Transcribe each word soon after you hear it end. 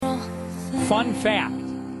Fun fact.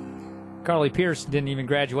 Carly Pierce didn't even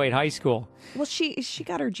graduate high school. Well, she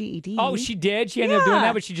got her GED. Oh, she did? She ended up doing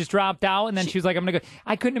that, but she just dropped out, and then she was like, I'm going to go.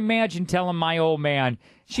 I couldn't imagine telling my old man.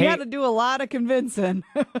 She had to do a lot of convincing.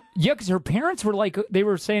 Yeah, because her parents were like, they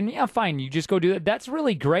were saying, yeah, fine, you just go do that. That's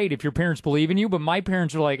really great if your parents believe in you, but my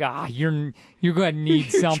parents were like, you're going to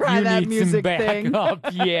need something. Try you that need music some thing.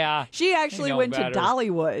 backup. Yeah. She actually went better. to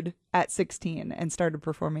Dollywood at 16 and started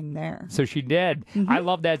performing there. So she did. I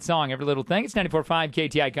love that song, Every Little Thing. It's 94.5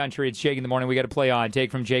 KTI Country. It's Jake in the morning. We got to play on. Take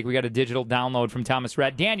from Jake. We got a digital download from Thomas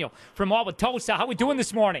Rhett. Daniel from Wauwatosa. How we doing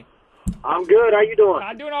this morning? I'm good. How you doing?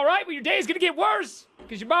 I'm doing all right, but your day is going to get worse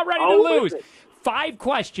because you're about ready to lose. 5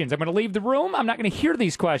 questions. I'm going to leave the room. I'm not going to hear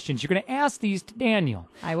these questions. You're going to ask these to Daniel.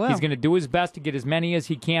 I will. He's going to do his best to get as many as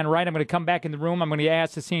he can right. I'm going to come back in the room. I'm going to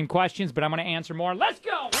ask the same questions, but I'm going to answer more. Let's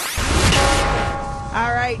go!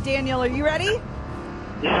 All right, Daniel, are you ready?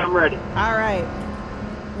 Yeah, I'm ready. All right.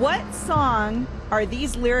 What song are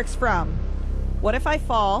these lyrics from? What if I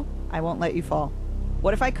fall? I won't let you fall.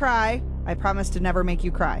 What if I cry? I promise to never make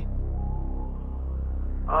you cry.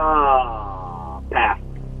 Pass.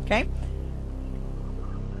 Okay.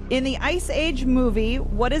 In the Ice Age movie,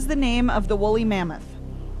 what is the name of the woolly mammoth?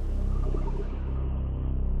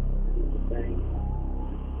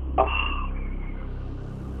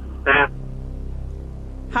 Pass.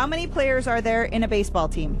 How many players are there in a baseball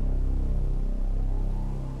team?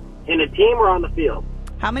 In a team or on the field?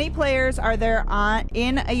 How many players are there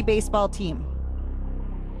in a baseball team?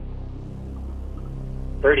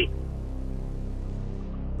 30.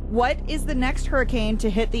 What is the next hurricane to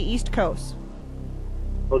hit the East Coast?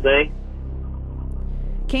 Jose?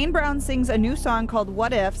 Kane Brown sings a new song called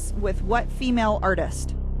What Ifs with what female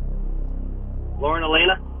artist? Lauren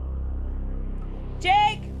Elena?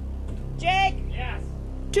 Jake! Jake! Yes.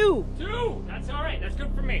 2. 2. That's all right. That's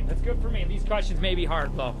good for me. That's good for me. These questions may be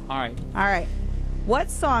hard, though. All right. All right.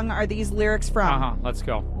 What song are these lyrics from? Let's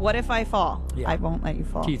go. What if I fall? Yeah. I won't let you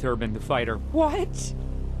fall. Keith Urban, the fighter. What?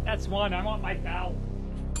 That's one. I want my bell.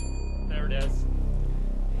 There it is.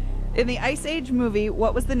 In the Ice Age movie,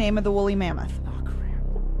 what was the name of the woolly mammoth? Oh, crap.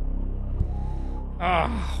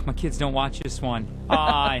 Oh, my kids don't watch this one.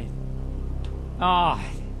 I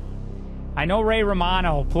know Ray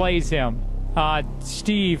Romano plays him.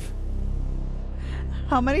 Steve.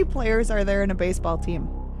 How many players are there in a baseball team?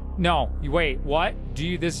 No, wait, what?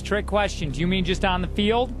 This is a trick question. Do you mean just on the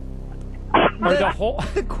field? Or the whole...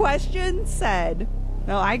 The question said...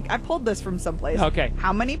 No, I pulled this from someplace. Okay.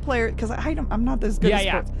 How many players... Because I'm not this good at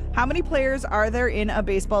sports. How many players are there in a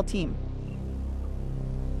baseball team?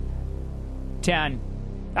 10.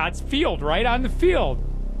 That's field, right? On the field.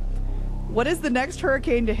 What is the next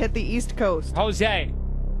hurricane to hit the East Coast? Jose.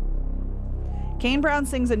 Kane Brown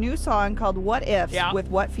sings a new song called What Ifs with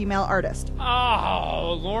what female artist?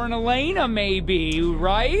 Oh, Lauren Elena, maybe,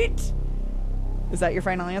 right? Is that your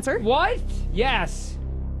final answer? What? Yes.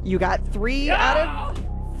 You got 3 out of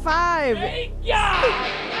 5. All right,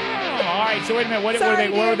 so wait a minute. What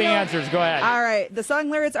were the answers? Go ahead. All right. The song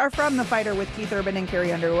lyrics are from The Fighter with Keith Urban and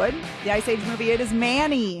Carrie Underwood. The Ice Age movie, it is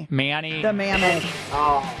Manny. Manny. The mammoth.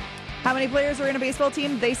 Oh. How many players are in a baseball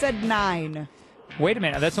team? They said 9. Wait a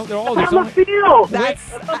minute. That's not. On the field.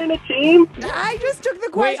 That's not in a team. I just took the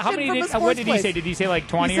question Wait, how many from a did? sports What did he place. say? Did he say like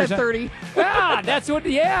 20 He or said something? 30. That's what.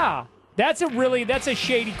 Yeah. That's a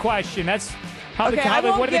shady question. That's how Okay, I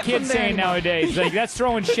won't what are the get kids from there saying anymore. nowadays? Like that's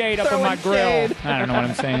throwing shade up in my Throwing grill. shade. I don't know what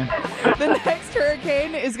I'm saying. The next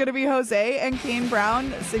hurricane is going to be Jose, and Kane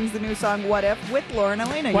Brown sings the new song "What If" with Lauren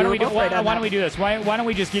Elena. Why don't we do this? Why don't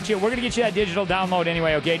we just get you? We're going to get you that digital download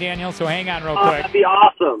anyway, okay, Daniel? So hang on real quick. That'd be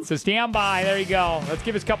awesome. So stand by. There you go. Let's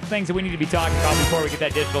give us a couple things that we need to be talking about before we get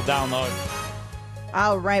that digital download.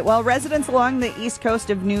 All right. Well, residents along the east coast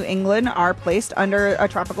of New England are placed under a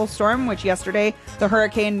tropical storm, which yesterday the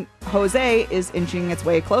Hurricane Jose is inching its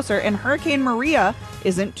way closer, and Hurricane Maria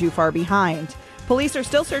isn't too far behind. Police are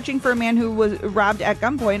still searching for a man who was robbed at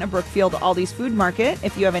gunpoint at Brookfield Aldi's food market.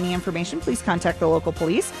 If you have any information, please contact the local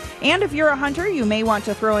police. And if you're a hunter, you may want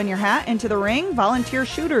to throw in your hat into the ring. Volunteer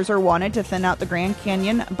shooters are wanted to thin out the Grand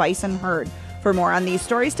Canyon bison herd. For more on these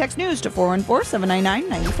stories, text news to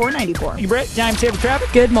 414-799-9494. Hey, Brett, time saver traffic.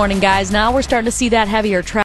 Good morning, guys. Now we're starting to see that heavier traffic.